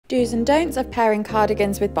Do's and don'ts of pairing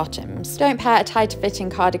cardigans with bottoms. Don't pair a tight fitting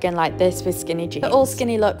cardigan like this with skinny jeans. The all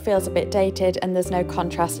skinny look feels a bit dated and there's no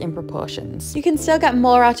contrast in proportions. You can still get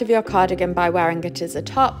more out of your cardigan by wearing it as a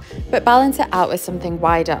top, but balance it out with something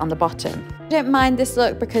wider on the bottom. I don't mind this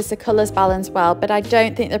look because the colours balance well, but I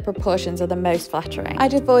don't think the proportions are the most flattering.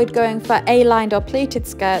 I'd avoid going for A-lined or pleated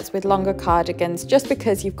skirts with longer cardigans just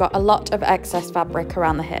because you've got a lot of excess fabric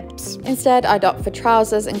around the hips. Instead, I'd opt for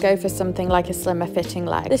trousers and go for something like a slimmer fitting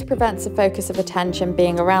leg. This prevents the focus of attention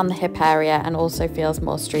being around the hip area and also feels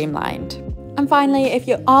more streamlined. And finally, if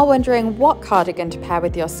you are wondering what cardigan to pair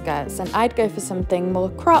with your skirts, then I'd go for something more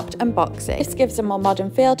cropped and boxy. This gives a more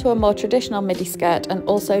modern feel to a more traditional midi skirt and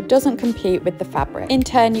also doesn't compete with the fabric. In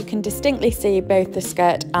turn, you can distinctly see both the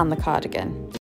skirt and the cardigan.